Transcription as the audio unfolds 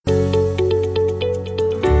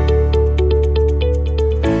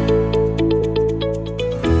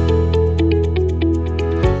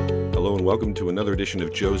welcome to another edition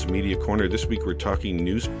of Joe's Media Corner. This week we're talking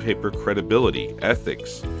newspaper credibility,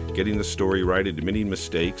 ethics, getting the story right, admitting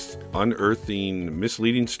mistakes, unearthing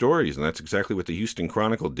misleading stories, and that's exactly what the Houston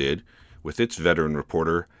Chronicle did with its veteran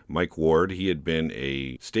reporter, Mike Ward. He had been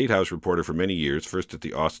a State House reporter for many years, first at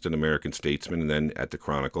the Austin American-Statesman and then at the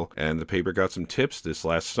Chronicle. And the paper got some tips this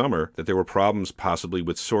last summer that there were problems possibly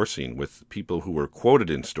with sourcing, with people who were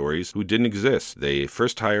quoted in stories who didn't exist. They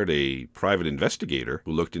first hired a private investigator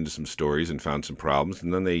who looked into some stories and found some problems,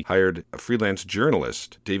 and then they hired a freelance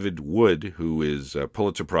journalist, David Wood, who is a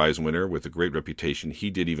Pulitzer Prize winner with a great reputation.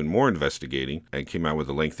 He did even more investigating and came out with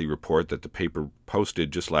a lengthy report that the paper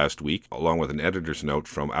posted just last week, along with an editor's note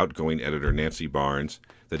from outgoing editor Nancy Barnes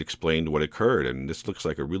that explained what occurred. And this looks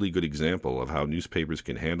like a really good example of how newspapers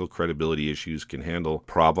can handle credibility issues, can handle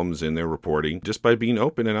problems in their reporting just by being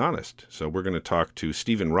open and honest. So we're going to talk to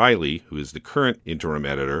Stephen Riley, who is the current interim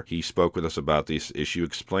editor. He spoke with us about this issue,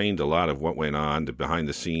 explained a lot of what went on, the behind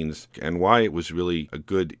the scenes, and why it was really a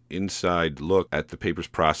good inside look at the paper's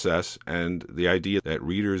process and the idea that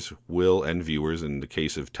readers will, and viewers in the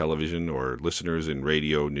case of television or listeners in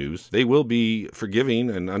radio news, they will be forgiving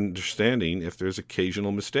and understanding if there's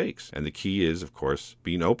occasional mistakes. And the key is, of course,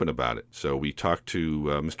 being open about it. So we talked to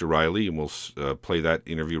Mr. Riley, and we'll play that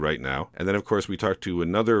interview right now. And then, of course, we talked to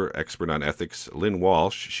another expert on ethics, Lynn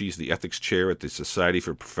Walsh. She's the ethics chair at the Society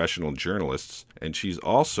for Professional Journalists, and she's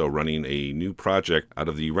also running a new project out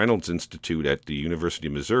of the Reynolds Institute at the University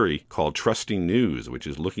of Missouri called Trusting News, which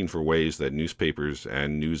is looking for ways that newspapers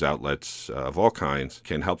and news outlets of all kinds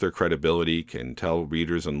can help their credibility, can tell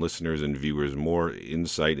readers and listeners and viewers more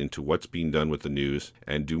insight into what's being done with the news,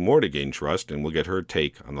 and do more to gain trust. And we'll get her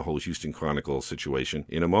take on the whole Houston Chronicle situation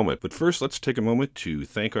in a moment. But first, let's take a moment to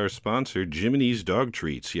thank our sponsor, Jiminy's Dog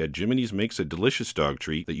Treats. Yeah, Jiminy's makes a delicious dog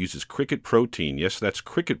treat that uses cricket protein. Yes, that's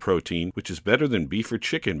cricket protein, which is better than beef or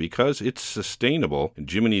chicken because it's sustainable, and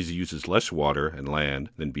Jiminy's uses less water and land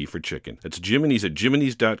than beef or chicken. That's Jiminy's at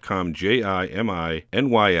jiminys.com,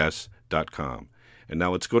 JIMINYS.com. And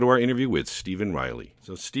now let's go to our interview with Stephen Riley.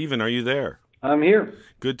 So, Stephen, are you there? I'm here.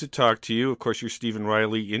 Good to talk to you. Of course, you're Stephen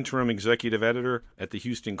Riley, interim executive editor at the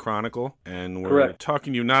Houston Chronicle, and we're Correct.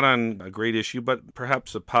 talking to you not on a great issue, but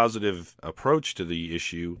perhaps a positive approach to the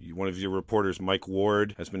issue. One of your reporters, Mike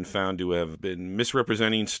Ward, has been found to have been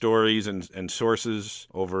misrepresenting stories and sources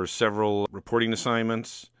over several reporting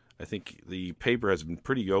assignments. I think the paper has been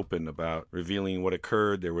pretty open about revealing what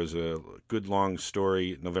occurred. There was a good long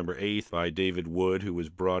story November 8th by David Wood, who was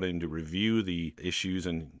brought in to review the issues,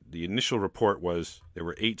 and the initial report was there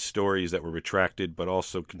were 8 stories that were retracted, but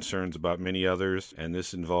also concerns about many others. And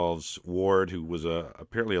this involves Ward, who was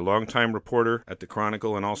apparently a longtime reporter at the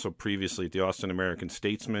Chronicle and also previously at the Austin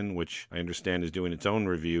American-Statesman, which I understand is doing its own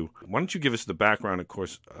review. Why don't you give us the background, of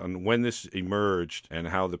course, on when this emerged and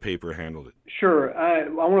how the paper handled it? Sure. I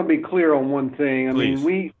want to be clear on one thing. Please. I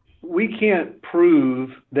mean, we can't prove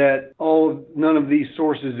that none of these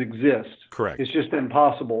sources exist. Correct. It's just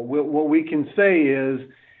impossible. What we can say is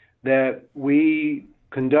that we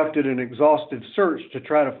conducted an exhaustive search to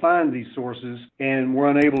try to find these sources, and we're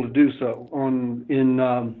unable to do so in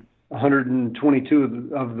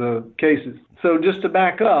 122 of the cases. So just to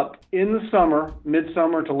back up, in the summer,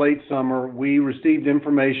 midsummer to late summer, we received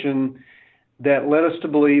information that led us to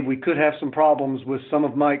believe we could have some problems with some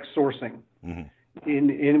of Mike's sourcing.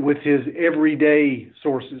 Mm-hmm. With his everyday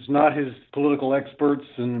sources, not his political experts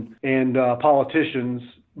and politicians,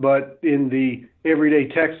 but in the everyday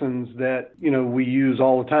Texans that we use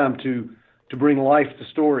all the time to bring life to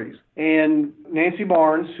stories. And Nancy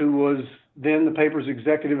Barnes, who was then the paper's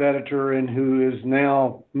executive editor and who is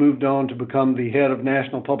now moved on to become the head of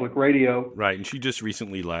National Public Radio. Right, and she just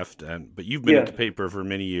recently left, but you've been at the paper for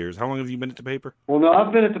many years. How long have you been at the paper? Well, no,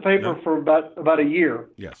 I've been at the paper for about a year.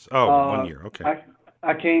 Yes. Oh, 1 year. Okay.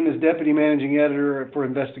 I came as deputy managing editor for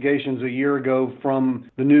investigations a year ago from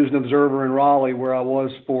the News and Observer in Raleigh, where I was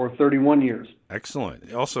for 31 years.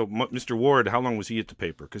 Excellent. Also, Mr. Ward, how long was he at the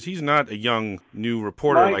paper? Because he's not a young, new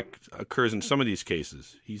reporter like occurs in some of these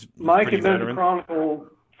cases. He's Mike pretty had been veteran. at the Chronicle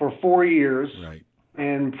for 4 years. Right.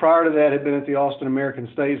 And prior to that had been at the Austin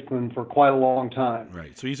American-Statesman for quite a long time.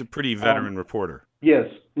 Right. So he's a pretty veteran reporter. Yes,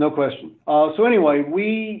 no question. So anyway,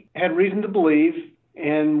 we had reason to believe,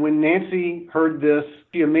 and when Nancy heard this,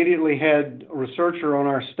 she immediately had a researcher on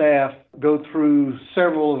our staff go through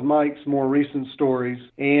several of Mike's more recent stories,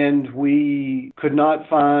 and we could not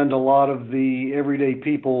find a lot of the everyday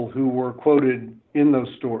people who were quoted in those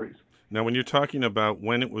stories. Now, when you're talking about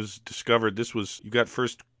when it was discovered, you got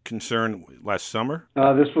first concern last summer?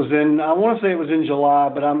 This was I want to say it was in July,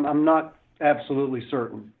 but I'm not absolutely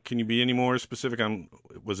certain. Can you be any more specific on,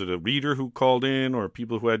 was it a reader who called in or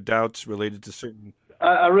people who had doubts related to certain?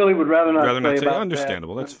 I really would rather not say about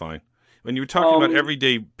Understandable, that. that's fine. When you were talking about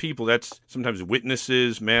everyday people, that's sometimes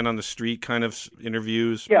witnesses, man on the street kind of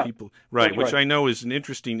interviews, Yeah, people, right? Which right. I know is an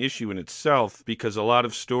interesting issue in itself because a lot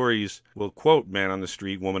of stories will quote man on the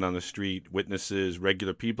street, woman on the street, witnesses,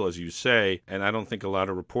 regular people, as you say, and I don't think a lot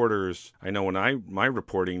of reporters. I know when my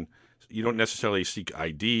reporting, you don't necessarily seek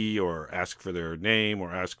ID or ask for their name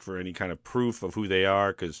or ask for any kind of proof of who they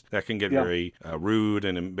are because that can get very rude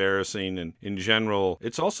and embarrassing. And in general,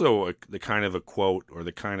 it's also the kind of a quote or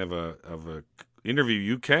the kind of a interview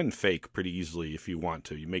you can fake pretty easily if you want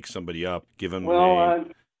to. You make somebody up, give them a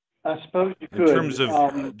name. I suppose you could. In terms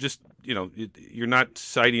of just, you're not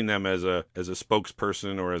citing them as a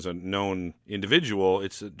spokesperson or as a known individual.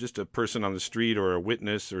 It's just a person on the street or a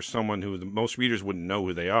witness or someone who most readers wouldn't know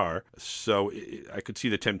who they are. So I could see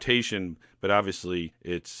the temptation, but obviously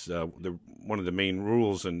it's one of the main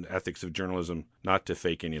rules and ethics of journalism not to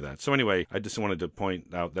fake any of that. So anyway, I just wanted to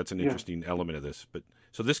point out that's an interesting element of this. But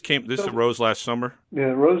so this arose last summer? Yeah, it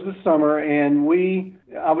arose this summer, and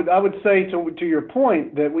I would say to your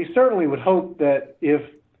point that we certainly would hope that if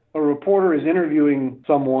a reporter is interviewing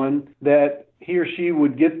someone, that he or she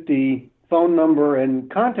would get the phone number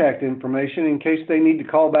and contact information in case they need to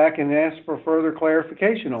call back and ask for further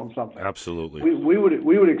clarification on something. Absolutely. We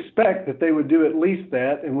would expect that they would do at least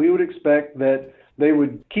that, and we would expect that they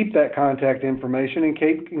would keep that contact information in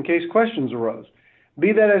case questions arose.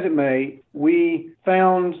 Be that as it may, we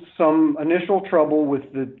found some initial trouble with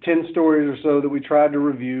the 10 stories or so that we tried to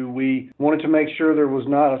review. We wanted to make sure there was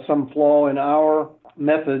not some flaw in our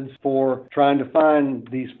methods for trying to find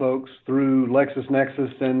these folks through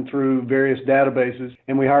LexisNexis and through various databases.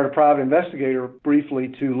 And we hired a private investigator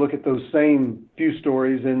briefly to look at those same few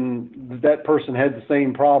stories, and that person had the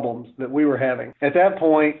same problems that we were having. At that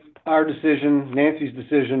point, our decision, Nancy's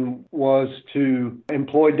decision, was to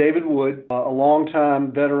employ David Wood, a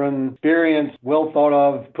longtime veteran, experienced,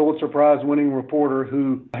 well-thought-of, Pulitzer Prize-winning reporter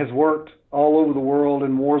who has worked all over the world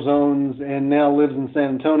in war zones and now lives in San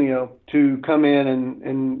Antonio, to come in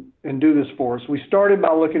and do this for us. We started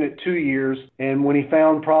by looking at 2 years, and when he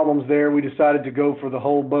found problems there, we decided to go for the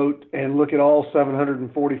whole boat and look at all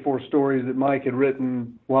 744 stories that Mike had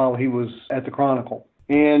written while he was at the Chronicle.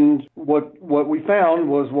 And what we found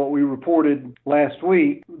was what we reported last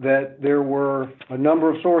week, that there were a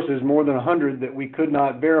number of sources, more than 100, that we could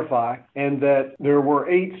not verify, and that there were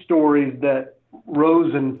 8 stories that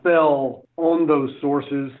rose and fell on those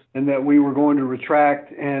sources, and that we were going to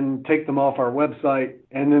retract and take them off our website.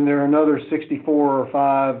 And then there are another 64 or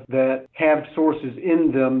 5 that have sources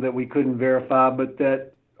in them that we couldn't verify, but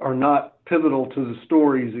that are not pivotal to the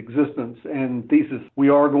story's existence and thesis. We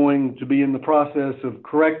are going to be in the process of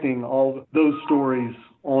correcting all those stories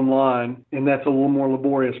online, and that's a little more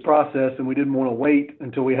laborious process, and we didn't want to wait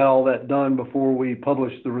until we had all that done before we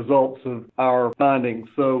published the results of our findings.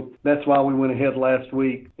 So that's why we went ahead last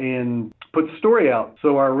week and put the story out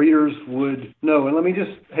so our readers would know. And let me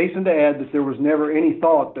just hasten to add that there was never any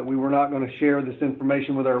thought that we were not going to share this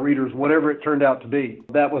information with our readers, whatever it turned out to be.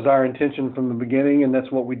 That was our intention from the beginning, and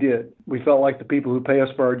that's what we did. We felt like the people who pay us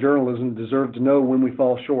for our journalism deserve to know when we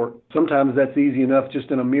fall short. Sometimes that's easy enough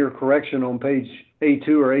just in a mere correction on page A2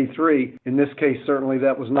 or A3. In this case, certainly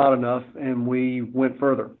that was not enough, and we went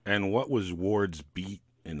further. And what was Ward's beat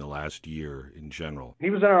in the last year in general?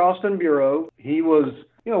 He was in our Austin bureau. He was,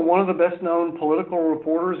 one of the best-known political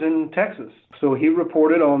reporters in Texas. So he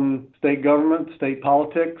reported on state government, state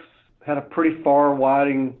politics, had a pretty far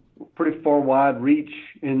wide reach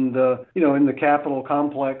in the, in the Capitol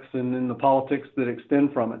complex and in the politics that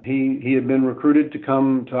extend from it. He had been recruited to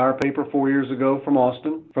come to our paper 4 years ago from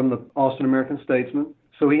Austin, from the Austin American Statesman.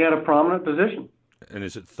 So he had a prominent position. And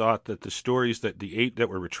is it thought that the stories the 8 that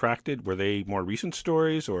were retracted, were they more recent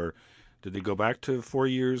stories, or did they go back to 4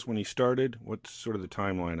 years when he started? What's sort of the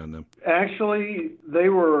timeline on them? Actually, they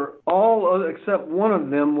were all except one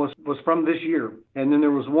of them was from this year, and then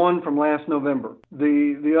there was one from last November.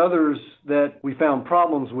 The others that we found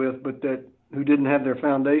problems with, but who didn't have their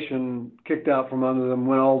foundation kicked out from under them,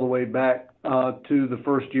 went all the way back to the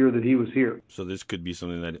first year that he was here. So this could be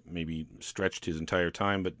something that maybe stretched his entire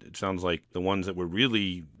time, but it sounds like the ones that were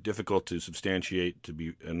really difficult to substantiate to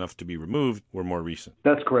be enough to be removed were more recent.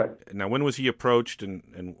 That's correct. Now, when was he approached,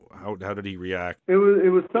 and how did he react? It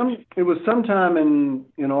was sometime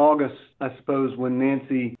in August, I suppose, when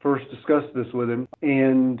Nancy first discussed this with him,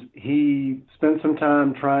 and he spent some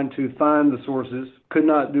time trying to find the sources. Could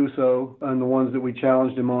not do so on the ones that we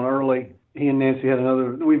challenged him on early. he and Nancy had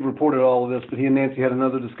another, we've reported all of this, but he and Nancy had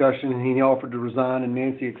another discussion and he offered to resign and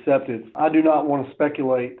Nancy accepted. I do not want to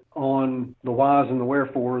speculate on the whys and the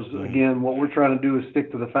wherefores. Again, what we're trying to do is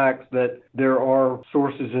stick to the facts that there are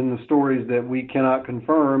sources in the stories that we cannot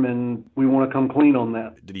confirm, and we want to come clean on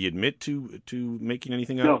that. Did he admit to making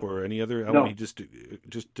anything up or any other element? No. He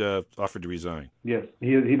just offered to resign. Yes,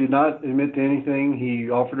 he did not admit to anything. He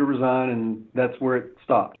offered to resign, and that's where it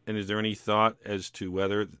stopped. And is there any thought as to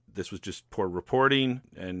whether this was just poor reporting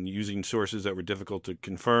and using sources that were difficult to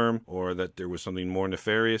confirm, or that there was something more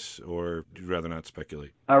nefarious, or would you rather not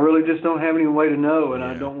speculate? I really just don't have any way to know, and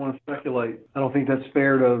I don't want to speculate. I don't think that's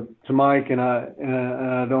fair to Mike, and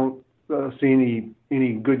I don't see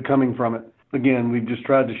any good coming from it. Again, we've just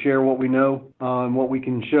tried to share what we know and what we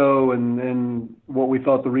can show, and what we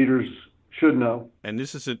thought the readers should know. And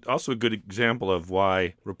this is also a good example of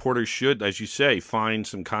why reporters should, as you say, find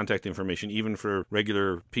some contact information, even for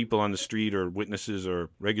regular people on the street or witnesses or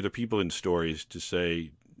regular people in stories, to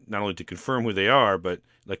say, not only to confirm who they are, but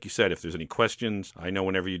like you said, if there's any questions. I know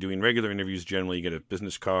whenever you're doing regular interviews, generally you get a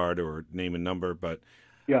business card or name and number, but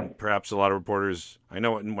yeah, perhaps a lot of reporters, I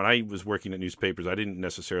know when I was working at newspapers, I didn't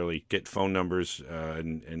necessarily get phone numbers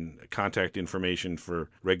and contact information for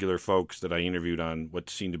regular folks that I interviewed on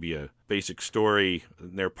what seemed to be a basic story.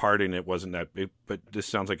 Their part in it wasn't that big, but this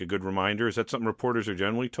sounds like a good reminder. Is that something reporters are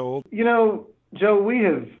generally told? You know, Joe,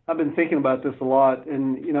 I've been thinking about this a lot,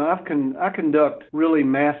 and, you know, I conduct really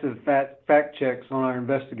massive fact checks on our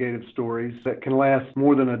investigative stories that can last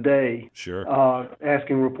more than a day. Sure.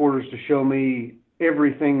 Asking reporters to show me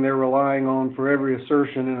everything they're relying on for every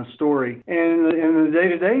assertion in a story. And in the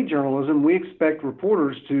day-to-day journalism, we expect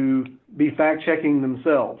reporters to be fact-checking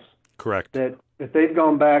themselves. Correct. That if they've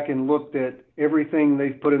gone back and looked at everything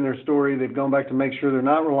they've put in their story, they've gone back to make sure they're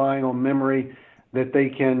not relying on memory, that they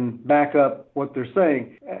can back up what they're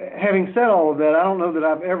saying. Having said all of that, I don't know that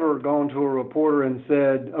I've ever gone to a reporter and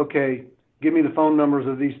said, okay, give me the phone numbers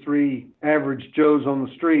of these 3 average Joes on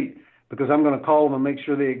the street, because I'm going to call them and make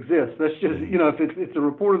sure they exist. That's just, you know, if it's a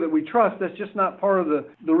reporter that we trust, that's just not part of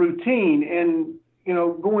the routine. And, you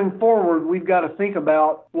know, going forward, we've got to think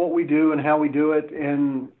about what we do and how we do it.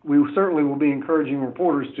 And we certainly will be encouraging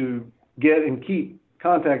reporters to get and keep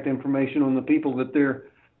contact information on the people that they're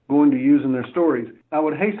going to use in their stories. I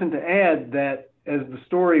would hasten to add that as the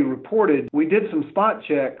story reported, we did some spot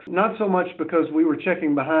checks, not so much because we were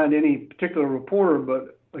checking behind any particular reporter,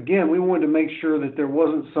 but again, we wanted to make sure that there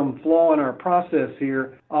wasn't some flaw in our process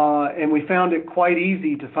here, and we found it quite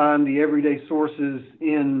easy to find the everyday sources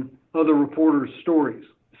in other reporters' stories.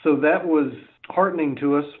 So that was heartening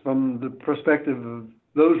to us from the perspective of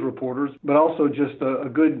those reporters, but also just a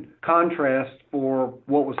good contrast for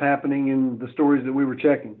what was happening in the stories that we were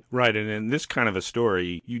checking. Right, and in this kind of a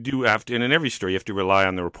story, you do have to, and in every story, you have to rely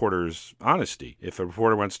on the reporter's honesty. If a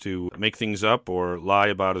reporter wants to make things up or lie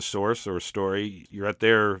about a source or a story, you're at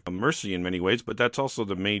their mercy in many ways, but that's also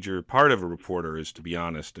the major part of a reporter, is to be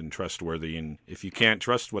honest and trustworthy. And if you can't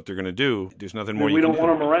trust what they're going to do, there's nothing more you can do. We don't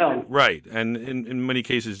want them around. Right, and in many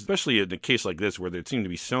cases, especially in a case like this where there seem to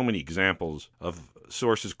be so many examples of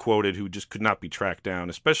sources quoted who just could not be tracked down,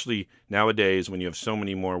 especially nowadays when you have so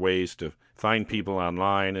many more ways to find people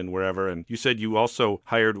online and wherever. And you said you also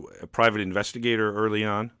hired a private investigator early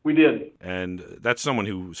on? We did. And that's someone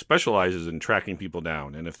who specializes in tracking people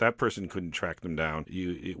down. And if that person couldn't track them down,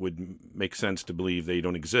 it would make sense to believe they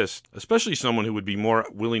don't exist, especially someone who would be more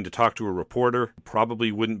willing to talk to a reporter,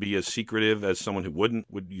 probably wouldn't be as secretive as someone who wouldn't.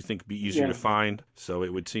 Would you think be easier to find? So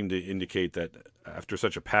it would seem to indicate that after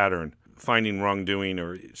such a pattern, finding wrongdoing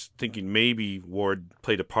or thinking maybe Ward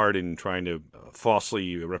played a part in trying to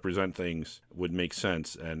falsely represent things would make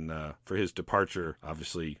sense. And for his departure,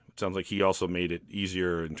 obviously, it sounds like he also made it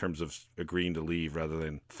easier in terms of agreeing to leave rather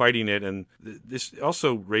than fighting it. And this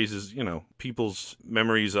also raises, people's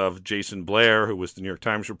memories of Jason Blair, who was the New York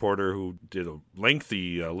Times reporter who did a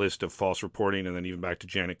lengthy list of false reporting, and then even back to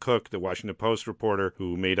Janet Cook, the Washington Post reporter,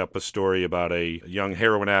 who made up a story about a young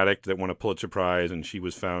heroin addict that won a Pulitzer Prize, and she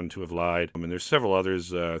was found to have lied. And there's several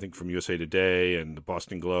others, I think from USA Today and the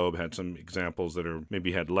Boston Globe had some examples that are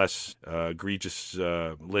maybe had less egregious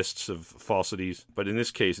lists of falsities. But in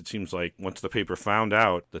this case, it seems like once the paper found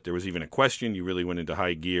out that there was even a question, you really went into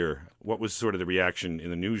high gear. What was sort of the reaction in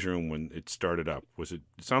the newsroom when it started up? It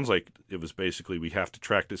sounds like it was basically, we have to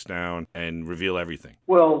track this down and reveal everything.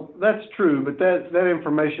 Well, that's true, but that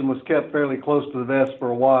information was kept fairly close to the vest for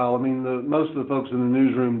a while. I mean, most of the folks in the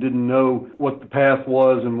newsroom didn't know what the path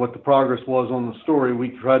was and what the progress was on the story. We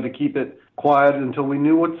tried to keep it quiet until we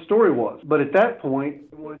knew what the story was. But at that point,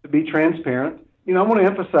 we wanted to be transparent I want to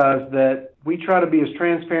emphasize that we try to be as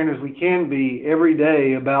transparent as we can be every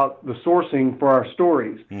day about the sourcing for our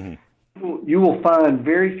stories. Mm-hmm. You will find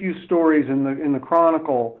very few stories in the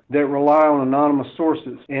Chronicle that rely on anonymous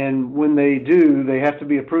sources. And when they do, they have to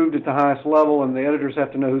be approved at the highest level, and the editors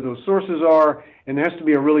have to know who those sources are, and there has to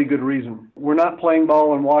be a really good reason. We're not playing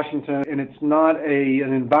ball in Washington, and it's not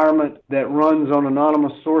an environment that runs on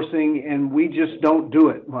anonymous sourcing, and we just don't do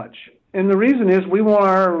it much. And the reason is we want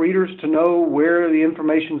our readers to know where the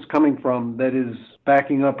information's coming from that is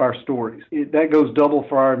backing up our stories. That goes double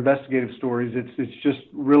for our investigative stories. It's just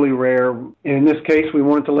really rare. And in this case, we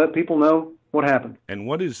wanted to let people know what happened. And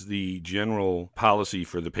what is the general policy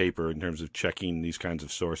for the paper in terms of checking these kinds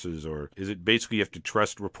of sources? Or is it basically you have to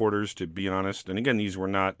trust reporters, to be honest? And again, these were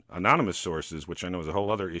not anonymous sources, which I know is a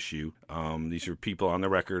whole other issue. These are people on the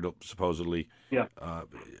record, supposedly. Yeah.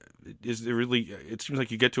 Is there really, it seems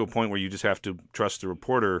like you get to a point where you just have to trust the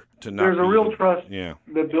reporter to not There's a real trust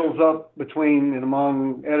that builds up between and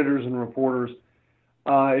among editors and reporters.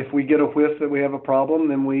 If we get a whiff that we have a problem,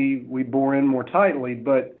 then we bore in more tightly.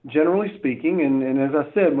 But generally speaking, and as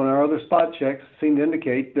I said, when our other spot checks seem to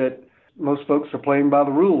indicate that most folks are playing by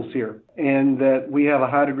the rules here, and that we have a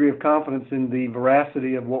high degree of confidence in the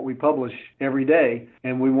veracity of what we publish every day,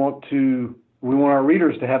 and we want our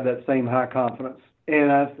readers to have that same high confidence.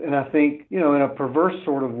 And I think, in a perverse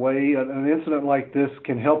sort of way, an incident like this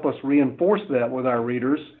can help us reinforce that with our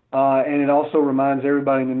readers. And it also reminds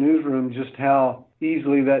everybody in the newsroom just how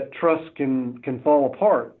easily that trust can fall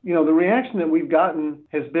apart. The reaction that we've gotten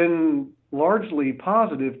has been largely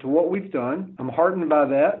positive to what we've done. I'm heartened by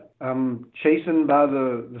that. I'm chastened by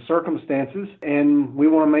the circumstances, and we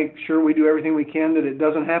want to make sure we do everything we can that it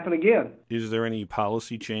doesn't happen again. Is there any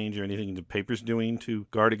policy change or anything the paper's doing to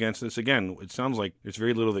guard against this? Again, it sounds like there's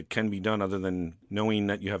very little that can be done other than knowing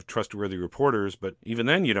that you have trustworthy reporters, but even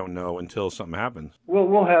then you don't know until something happens. Well,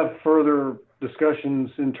 we'll have further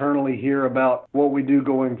discussions internally here about what we do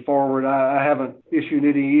going forward. I haven't issued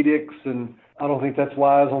any edicts, and I don't think that's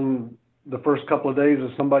wise on the first couple of days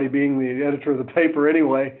of somebody being the editor of the paper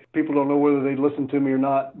anyway. People don't know whether they listen to me or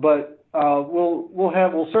not. But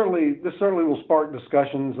this certainly will spark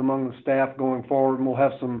discussions among the staff going forward, and we'll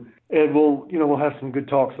have some good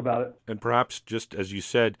talks about it. And perhaps, just as you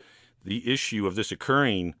said, the issue of this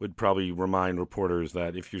occurring would probably remind reporters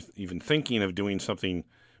that if you're even thinking of doing something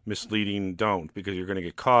misleading, don't, because you're going to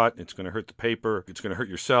get caught. It's going to hurt the paper. It's going to hurt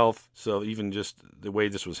yourself. So even just the way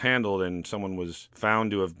this was handled, and someone was found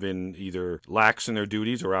to have been either lax in their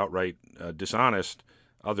duties or outright dishonest,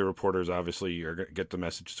 other reporters obviously are going to get the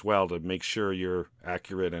message as well to make sure you're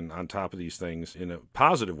accurate and on top of these things in a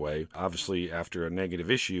positive way. Obviously, after a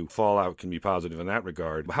negative issue, fallout can be positive in that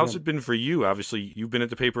regard. How's it been for you? Obviously, you've been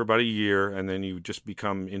at the paper about a year, and then you just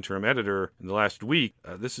become interim editor in the last week.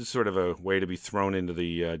 This is sort of a way to be thrown into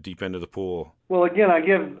the deep end of the pool. Well, again, I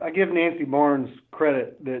give Nancy Barnes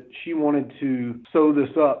credit that she wanted to sew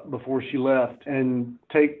this up before she left and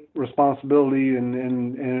take responsibility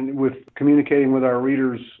and with communicating with our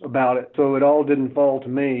readers about it. So it all didn't fall to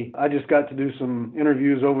me. I just got to do some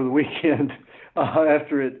interviews over the weekend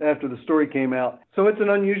after the story came out. So it's an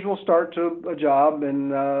unusual start to a job,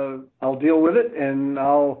 and I'll deal with it, and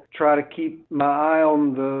I'll try to keep my eye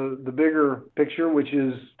on the bigger picture, which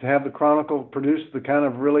is to have the Chronicle produce the kind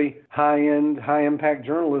of really high-end, high-impact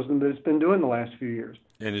journalism that it's been doing the last few years.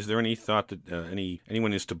 And is there any thought that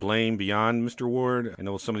anyone is to blame beyond Mr. Ward? I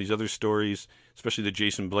know some of these other stories, especially the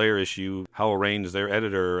Jason Blair issue, Howell Raines, their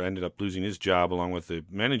editor, ended up losing his job along with the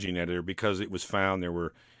managing editor because it was found there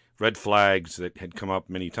were red flags that had come up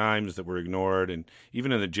many times that were ignored. And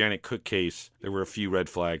even in the Janet Cook case, there were a few red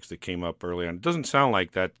flags that came up early on. It doesn't sound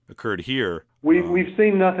like that occurred here. We've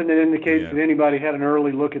seen nothing that indicates that anybody had an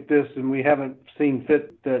early look at this, and we haven't seen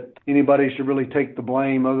fit that anybody should really take the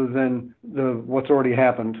blame other than what's already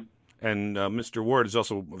happened. And Mr. Ward is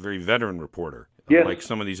also a very veteran reporter. Yes. Like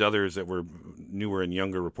some of these others that were newer and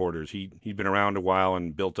younger reporters. He'd been around a while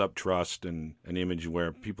and built up trust and an image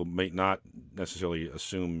where people may not necessarily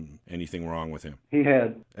assume anything wrong with him. He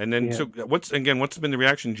had. And then, so what's been the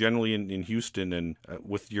reaction generally in Houston and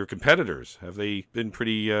with your competitors? Have they been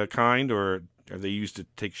pretty kind, or have they used to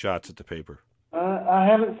take shots at the paper? I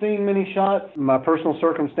haven't seen many shots. My personal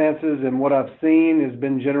circumstances and what I've seen has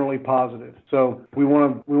been generally positive. So we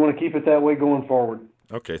want to keep it that way going forward.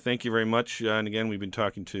 Okay, thank you very much. And again, we've been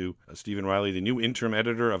talking to Stephen Riley, the new interim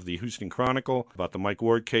editor of the Houston Chronicle, about the Mike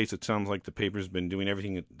Ward case. It sounds like the paper's been doing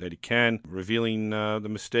everything that it can, revealing the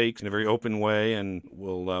mistakes in a very open way, and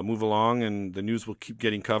we'll move along, and the news will keep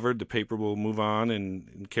getting covered. The paper will move on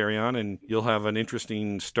and carry on, and you'll have an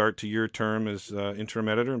interesting start to your term as interim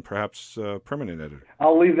editor and perhaps permanent editor.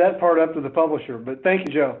 I'll leave that part up to the publisher, but thank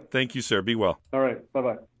you, Joe. Thank you, sir. Be well. All right.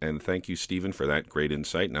 Bye-bye. And thank you, Stephen, for that great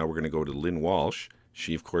insight. Now we're going to go to Lynn Walsh.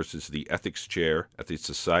 She, of course, is the ethics chair at the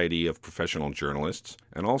Society of Professional Journalists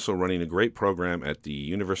and also running a great program at the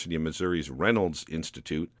University of Missouri's Reynolds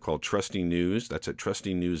Institute called Trusting News. That's at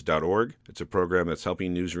trustingnews.org. It's a program that's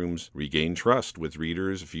helping newsrooms regain trust with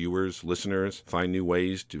readers, viewers, listeners, find new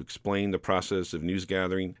ways to explain the process of news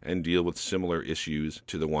gathering and deal with similar issues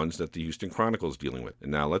to the ones that the Houston Chronicle is dealing with.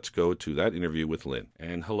 And now let's go to that interview with Lynn.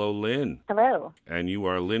 And hello, Lynn. Hello. And you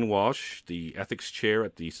are Lynn Walsh, the ethics chair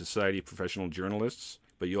at the Society of Professional Journalists.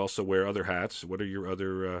 But you also wear other hats. What are your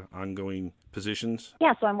other ongoing positions?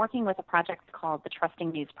 Yeah, so I'm working with a project called the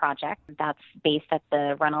Trusting News Project. That's based at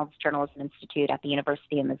the Reynolds Journalism Institute at the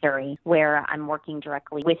University of Missouri, where I'm working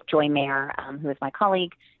directly with Joy Mayer, who is my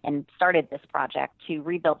colleague, and started this project to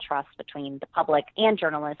rebuild trust between the public and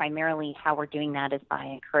journalists. Primarily, how we're doing that is by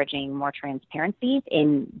encouraging more transparency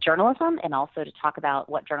in journalism and also to talk about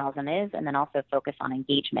what journalism is and then also focus on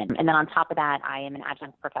engagement. And then on top of that, I am an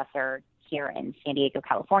adjunct professor here in San Diego,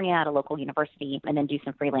 California at a local university, and then do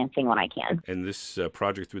some freelancing when I can. And this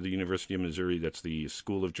project through the University of Missouri, that's the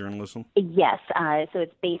School of Journalism? Yes. So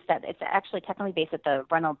it's actually technically based at the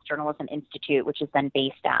Reynolds Journalism Institute, which is then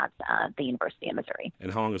based at the University of Missouri.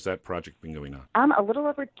 And how long has that project been going on? A little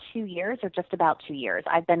over 2 years, or just about 2 years.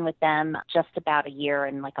 I've been with them just about a year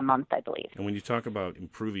and like a month, I believe. And when you talk about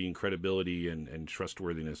improving credibility and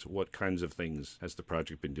trustworthiness, what kinds of things has the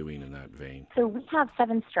project been doing in that vein? So we have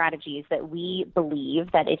 7 strategies that we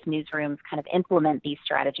believe that if newsrooms kind of implement these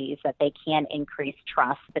strategies, that they can increase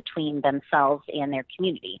trust between themselves and their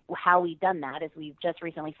community. How we've done that is we've just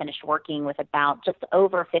recently finished working with about just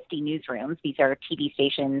over 50 newsrooms. These are TV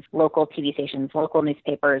stations, local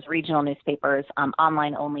newspapers, regional newspapers,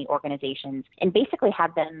 online-only organizations, and basically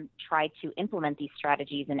had them try to implement these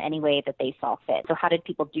strategies in any way that they saw fit. So how did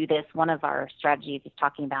people do this? One of our strategies is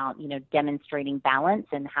talking about, demonstrating balance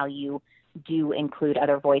and how you do include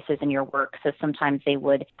other voices in your work. So sometimes they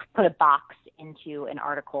would put a box into an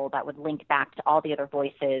article that would link back to all the other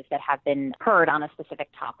voices that have been heard on a specific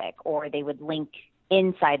topic, or they would link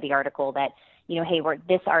inside the article that, hey,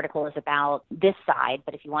 this article is about this side,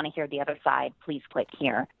 but if you want to hear the other side, please click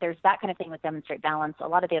here. There's that kind of thing with Demonstrate Balance. A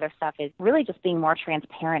lot of the other stuff is really just being more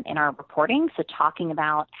transparent in our reporting. So talking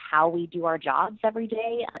about how we do our jobs every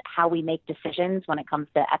day, how we make decisions when it comes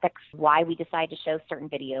to ethics, why we decide to show certain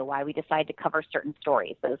video, why we decide to cover certain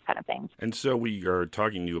stories, those kind of things. And so we are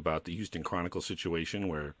talking to you about the Houston Chronicle situation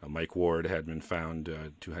where Mike Ward had been found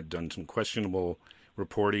to have done some questionable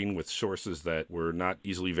reporting with sources that were not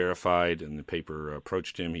easily verified, and the paper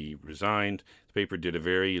approached him. He resigned. The paper did a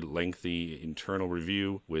very lengthy internal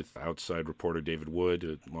review with outside reporter David Wood,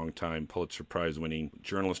 a longtime Pulitzer Prize-winning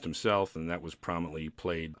journalist himself, and that was prominently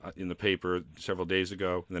played in the paper several days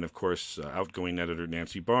ago. And then, of course, outgoing editor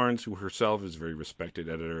Nancy Barnes, who herself is a very respected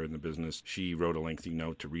editor in the business, she wrote a lengthy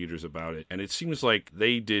note to readers about it. And it seems like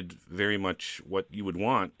they did very much what you would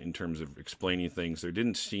want in terms of explaining things. There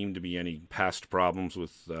didn't seem to be any past problems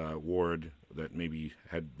with Ward that maybe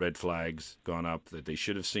had red flags gone up that they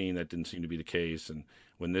should have seen. That didn't seem to be the case. And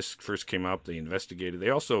when this first came up, they investigated. They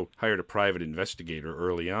also hired a private investigator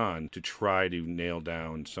early on to try to nail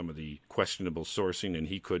down some of the questionable sourcing, and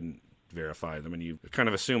he couldn't verify them. And you kind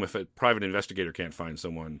of assume if a private investigator can't find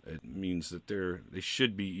someone, it means that they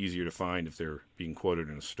should be easier to find if they're being quoted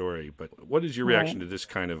in a story. But what is your reaction to this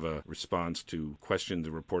kind of a response to questions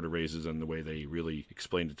the reporter raises and the way they really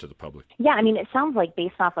explained it to the public? Yeah, I mean, it sounds like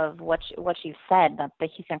based off of what you've said, that the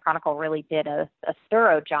Houston Chronicle really did a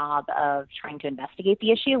thorough job of trying to investigate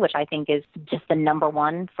the issue, which I think is just the number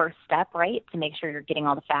one first step, right? To make sure you're getting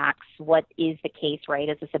all the facts. What is the case, right?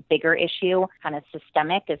 Is this a bigger issue, kind of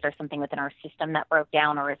systemic? Is there something within our system that broke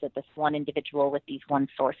down, or is it this one individual with these one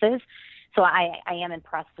sources? So I am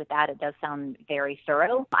impressed with that. It does sound very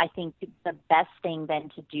thorough. I think the best thing then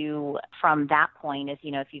to do from that point is,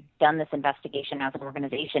 if you've done this investigation as an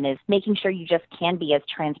organization, is making sure you just can be as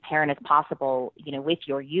transparent as possible, with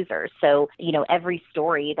your users. So, every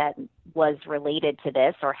story that was related to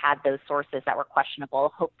this or had those sources that were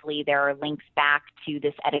questionable, hopefully there are links back to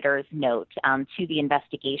this editor's note, to the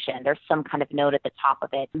investigation. There's some kind of note at the top of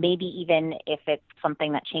it. Maybe even if it's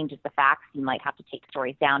something that changes the facts, you might have to take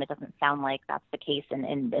stories down. It doesn't sound like that's the case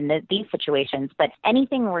in these situations, but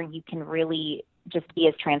anything where you can really just be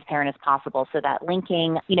as transparent as possible so that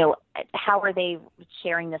linking, how are they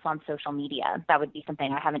sharing this on social media? That would be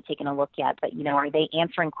something I haven't taken a look yet, but, are they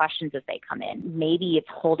answering questions as they come in? Maybe it's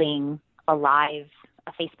holding a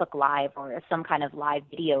Facebook Live or some kind of live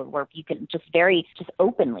video where you can just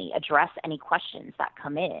openly address any questions that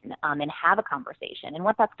come in and have a conversation. And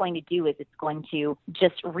what that's going to do is it's going to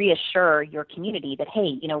just reassure your community that,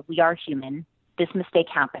 hey, we are human. This mistake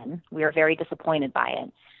happened. We are very disappointed by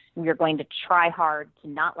it. We are going to try hard to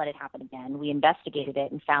not let it happen again. We investigated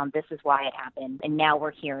it and found this is why it happened, and now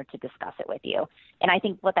we're here to discuss it with you. And I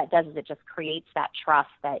think what that does is it just creates that trust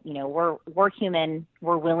that, we're human,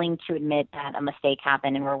 we're willing to admit that a mistake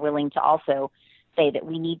happened, and we're willing to also say that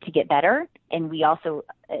we need to get better, and we also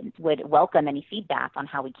would welcome any feedback on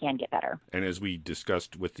how we can get better. And as we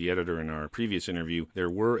discussed with the editor in our previous interview, there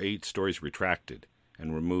were 8 stories retracted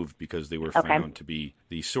and removed because they were found to be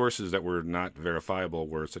the sources that were not verifiable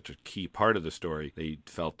were such a key part of the story. They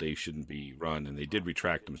felt they shouldn't be run, and they did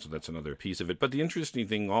retract them, so that's another piece of it. But the interesting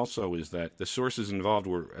thing also is that the sources involved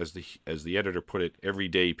were, as the editor put it,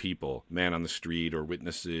 everyday people, man on the street or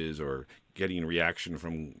witnesses or getting a reaction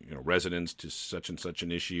from residents to such and such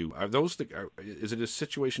an issue. Is it a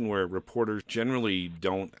situation where reporters generally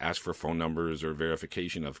don't ask for phone numbers or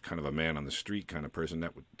verification of kind of a man on the street kind of person?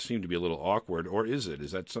 That would seem to be a little awkward. Or is it?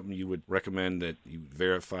 Is that something you would recommend, that you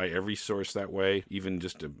verify every source that way, even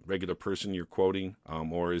just a regular person you're quoting?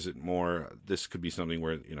 Or is it more, this could be something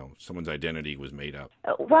where, someone's identity was made up?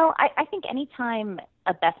 Well, I think anytime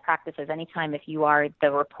a best practice is anytime if you are the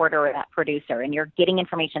reporter or that producer and you're getting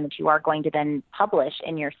information that you are going to then publish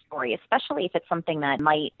in your story, especially if it's something that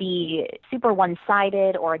might be super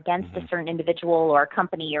one-sided or against a certain individual or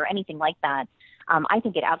company or anything like that, I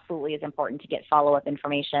think it absolutely is important to get follow-up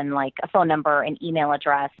information like a phone number, an email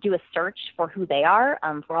address, do a search for who they are.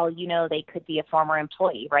 For all you know, they could be a former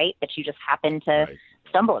employee, right, that you just happen to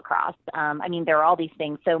stumble across. There are all these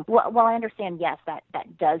things. So while I understand, yes,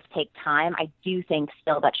 that does take time, I do think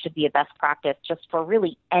still that should be a best practice just for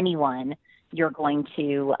really anyone you're going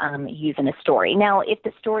to use in a story. Now, if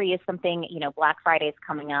the story is something, Black Friday is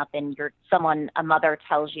coming up and a mother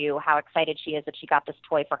tells you how excited she is that she got this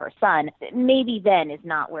toy for her son, maybe then is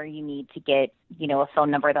not where you need to get, a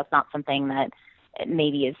phone number. That's not something that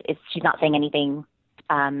maybe is she's not saying anything,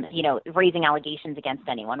 raising allegations against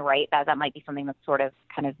anyone, right? That might be something that's sort of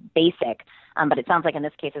kind of basic. But it sounds like in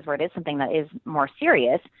this case is where it is something that is more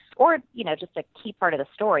serious or, just a key part of the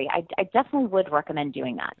story. I definitely would recommend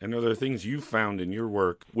doing that. And are there things you found in your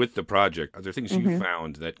work with the project? Are there things you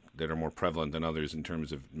found that are more prevalent than others in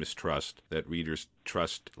terms of mistrust, that readers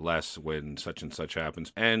trust less when such and such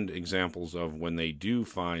happens? And examples of when they do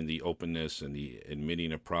find the openness and the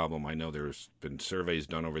admitting a problem. I know there's been surveys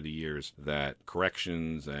done over the years that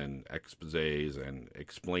corrections and exposés and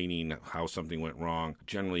explaining how something went wrong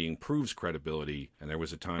generally improves credibility. And there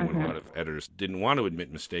was a time when a lot of editors didn't want to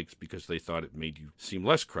admit mistakes because they thought it made you seem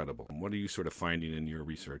less credible. What are you sort of finding in your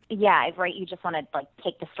research? Yeah, right. You just want to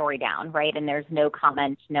take the story down, right? And there's no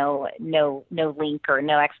comment, no link or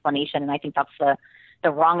no explanation. And I think that's the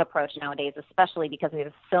wrong approach nowadays, especially because we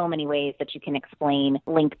have so many ways that you can explain,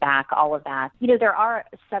 link back, all of that. There are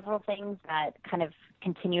several things that kind of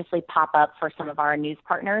continuously pop up for some of our news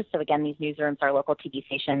partners. So again, these newsrooms are local TV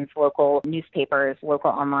stations, local newspapers, local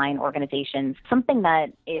online organizations. Something that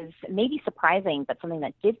is maybe surprising, but something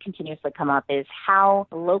that did continuously come up is how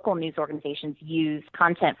local news organizations use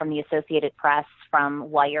content from the Associated Press, from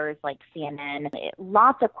wires like CNN.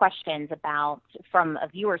 Lots of questions about, from a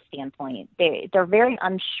viewer standpoint, they're very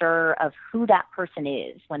unsure of who that person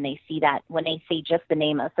is when they see just the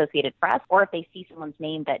name Associated Press, or if they see someone's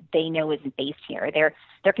name that they know isn't based here.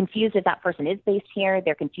 They're confused if that person is based here.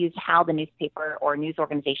 They're confused how the newspaper or news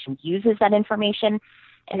organization uses that information.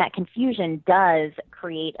 And that confusion does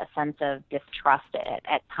create a sense of distrust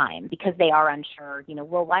at times because they are unsure,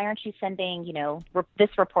 well, why aren't you sending, this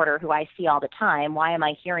reporter who I see all the time? Why am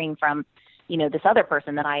I hearing from, this other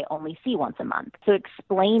person that I only see once a month? So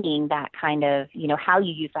explaining that kind of, how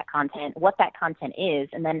you use that content, what that content is,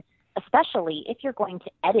 and then especially if you're going to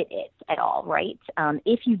edit it at all, right?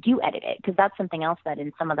 If you do edit it, because that's something else that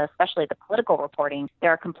in some of especially the political reporting, there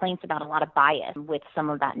are complaints about a lot of bias with some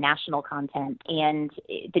of that national content. And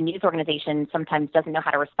the news organization sometimes doesn't know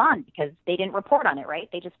how to respond because they didn't report on it, right?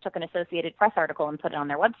 They just took an Associated Press article and put it on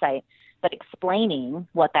their website. But explaining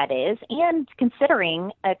what that is and consider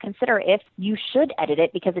if you should edit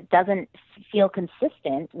it because it doesn't feel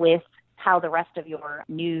consistent with how the rest of your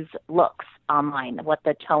news looks online, what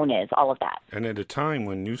the tone is, all of that. And at a time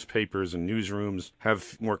when newspapers and newsrooms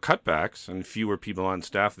have more cutbacks and fewer people on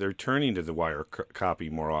staff, they're turning to the wire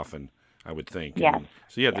copy more often. I would think. Yes. And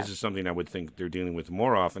so, yeah, Yes. this is something I would think they're dealing with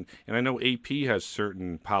more often. And I know AP has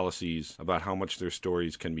certain policies about how much their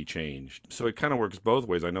stories can be changed. So it kind of works both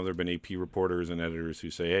ways. I know there have been AP reporters and editors who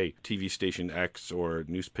say, hey, TV station X or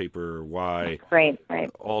newspaper Y Right.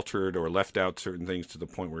 altered or left out certain things to the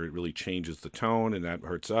point where it really changes the tone, and that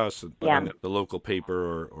hurts us. But Yeah. then the local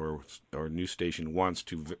paper or news station wants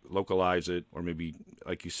to localize it, or maybe,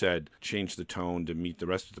 like you said, change the tone to meet the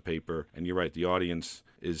rest of the paper. And you're right, the audience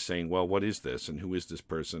is saying, well, what is this and who is this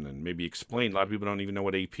person? And maybe explain. A lot of people don't even know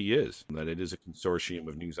what AP is, that it is a consortium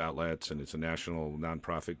of news outlets and it's a national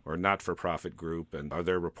nonprofit or not-for-profit group. And are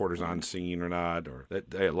there reporters on scene or not? Or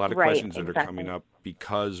a lot of Right, questions that exactly. are coming up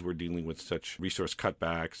because we're dealing with such resource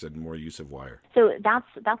cutbacks and more use of wire. So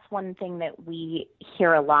that's one thing that we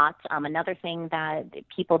hear a lot. Another thing that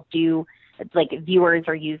people do, like viewers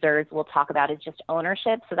or users will talk about, is just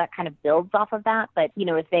ownership. So that kind of builds off of that. But,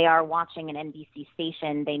 if they are watching an NBC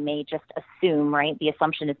station, they may just assume, right? The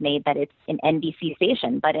assumption is made that it's an NBC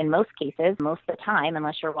station. But in most cases, most of the time,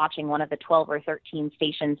 unless you're watching one of the 12 or 13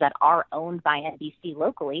 stations that are owned by NBC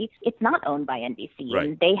locally, it's not owned by NBC. Right.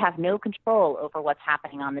 And they have no control over what's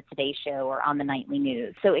happening on the Today Show or on the nightly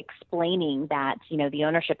news. So explaining that, the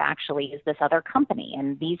ownership actually is this other company,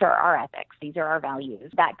 and these are our ethics, these are our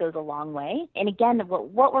values, that goes a long way. And again,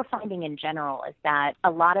 what we're finding in general is that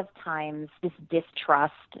a lot of times this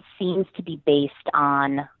distrust seems to be based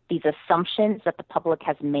on these assumptions that the public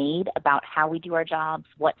has made about how we do our jobs,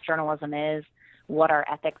 what journalism is, what our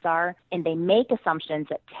ethics are, and they make assumptions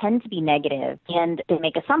that tend to be negative, and they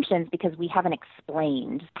make assumptions because we haven't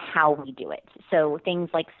explained how we do it. So things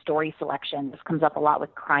like story selection, this comes up a lot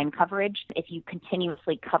with crime coverage. If you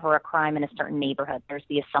continuously cover a crime in a certain neighborhood, there's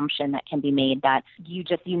the assumption that can be made that you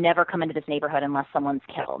never come into this neighborhood unless someone's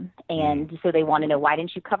killed. And so they want to know, why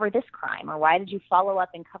didn't you cover this crime? Or why did you follow up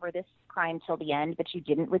and cover this crime till the end, but you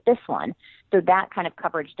didn't with this one? So that kind of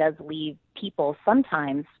coverage does leave people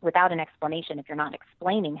sometimes without an explanation, if you're not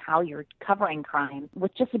explaining how you're covering crime,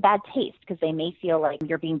 with just a bad taste, because they may feel like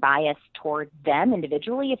you're being biased toward them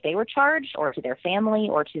individually if they were charged, or to their family,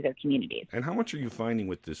 or to their communities. And how much are you finding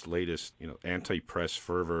with this latest, anti-press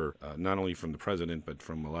fervor, not only from the president, but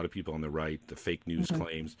from a lot of people on the right, the fake news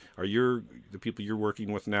claims? Are the people you're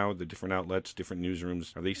working with now, the different outlets, different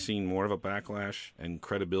newsrooms, are they seeing more of a backlash and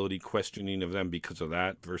credibility questioning of them because of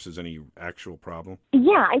that versus any actual problem?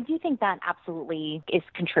 Yeah, I do think that absolutely is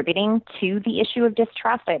contributing to the issue of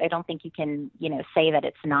distrust. I don't think you can, say that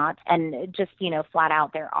it's not. And just, flat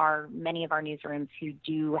out, there are many of our newsrooms who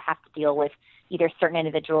do have to deal with either certain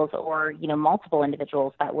individuals or, multiple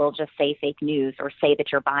individuals that will just say fake news or say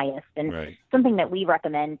that you're biased. And Right. Something that we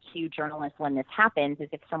recommend to journalists when this happens is,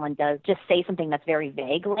 if someone does just say something that's very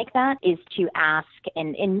vague like that, is to ask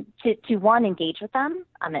and to one, engage with them,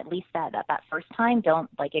 at least that first time. Don't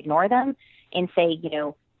ignore them, and say,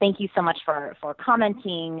 thank you so much for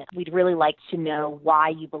commenting. We'd really like to know why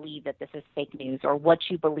you believe that this is fake news, or what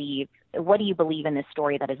do you believe in this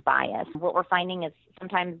story that is biased. What we're finding is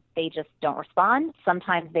sometimes they just don't respond.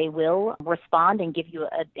 Sometimes they will respond and give you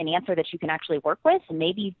an answer that you can actually work with. And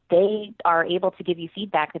maybe they are able to give you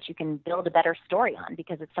feedback that you can build a better story on,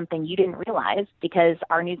 because it's something you didn't realize, because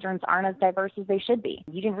our newsrooms aren't as diverse as they should be.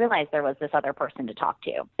 You didn't realize there was this other person to talk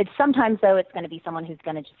to. Sometimes, though, it's going to be someone who's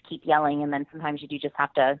going to just keep yelling, and then sometimes you do just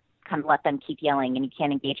have to kind of let them keep yelling and you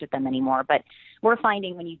can't engage with them anymore. But we're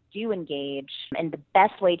finding when you do engage, and the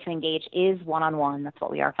best way to engage is one-on-one, that's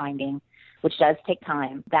what we are finding, which does take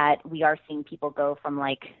time, that we are seeing people go from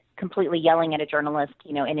completely yelling at a journalist,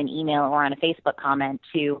 in an email or on a Facebook comment,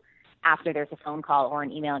 to after there's a phone call or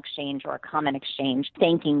an email exchange or a comment exchange,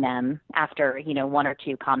 thanking them after, one or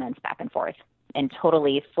two comments back and forth, and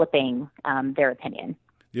totally flipping their opinion.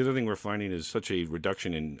 The other thing we're finding is such a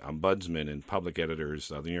reduction in ombudsmen and public editors.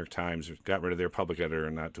 The New York Times got rid of their public editor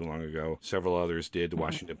not too long ago. Several others did. The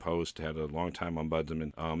Washington Post had a long-time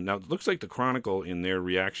ombudsman. Now, it looks like the Chronicle, in their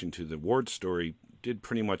reaction to the Ward story, did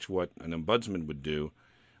pretty much what an ombudsman would do,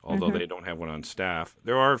 although they don't have one on staff.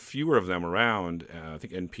 There are fewer of them around. I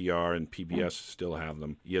think NPR and PBS still have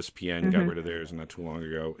them. ESPN got rid of theirs not too long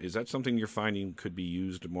ago. Is that something you're finding could be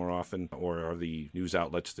used more often, or are the news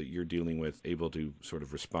outlets that you're dealing with able to sort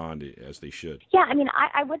of respond as they should? Yeah,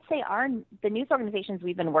 I would say the news organizations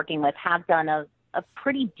we've been working with have done a a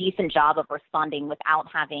pretty decent job of responding without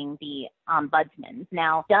having the ombudsman.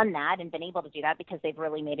 Now, done that and been able to do that because they've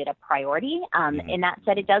really made it a priority. And that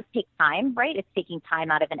said, it does take time, right? It's taking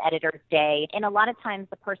time out of an editor's day. And a lot of times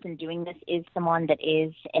the person doing this is someone that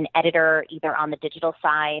is an editor, either on the digital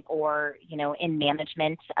side or, in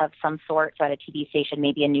management of some sort. So at a TV station,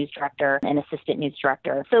 maybe a news director, an assistant news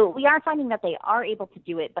director. So we are finding that they are able to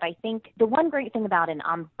do it. But I think the one great thing about an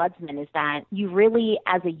ombudsman is that you really,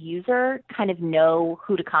 as a user, kind of know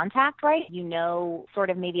who to contact, right? You know sort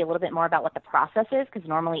of maybe a little bit more about what the process is, because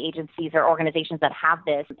normally agencies or organizations that have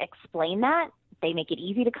this explain that. They make it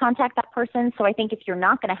easy to contact that person. So I think if you're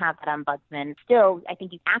not going to have that ombudsman, still, I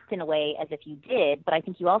think you act in a way as if you did, but I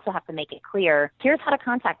think you also have to make it clear, here's how to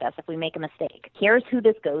contact us if we make a mistake. Here's who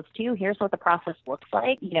this goes to. Here's what the process looks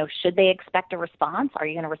like. Should they expect a response? Are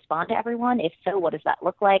you going to respond to everyone? If so, what does that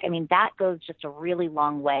look like? I mean, that goes just a really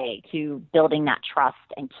long way to building that trust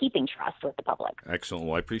and keeping trust with the public. Excellent.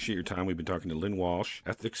 Well, I appreciate your time. We've been talking to Lynn Walsh,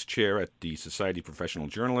 Ethics Chair at the Society of Professional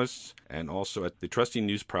Journalists and also at the Trusting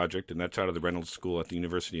News Project, and that's out of the Reynolds School at the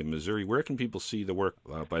University of Missouri. Where can people see the work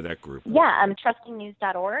by that group? Yeah,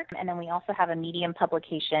 trustingnews.org. And then we also have a Medium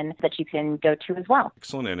publication that you can go to as well.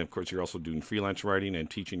 Excellent. And of course, you're also doing freelance writing and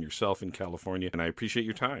teaching yourself in California. And I appreciate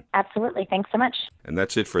your time. Absolutely. Thanks so much. And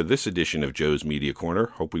that's it for this edition of Joe's Media Corner.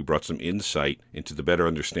 Hope we brought some insight into the better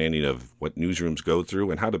understanding of what newsrooms go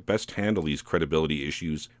through and how to best handle these credibility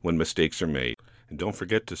issues when mistakes are made. And don't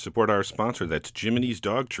forget to support our sponsor, that's Jiminy's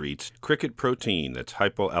Dog Treats, Cricket Protein, that's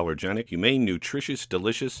hypoallergenic, humane, nutritious,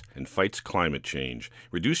 delicious, and fights climate change.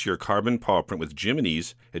 Reduce your carbon paw print with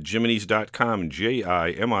Jiminy's at jiminys.com,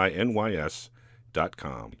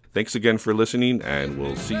 JIMINYS.com. Thanks again for listening, and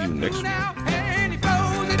we'll see you next week.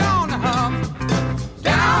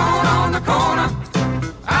 Down on the corner,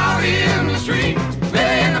 out in the street,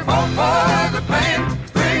 playing the folk boys are playing,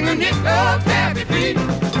 bring the knit up happy feet.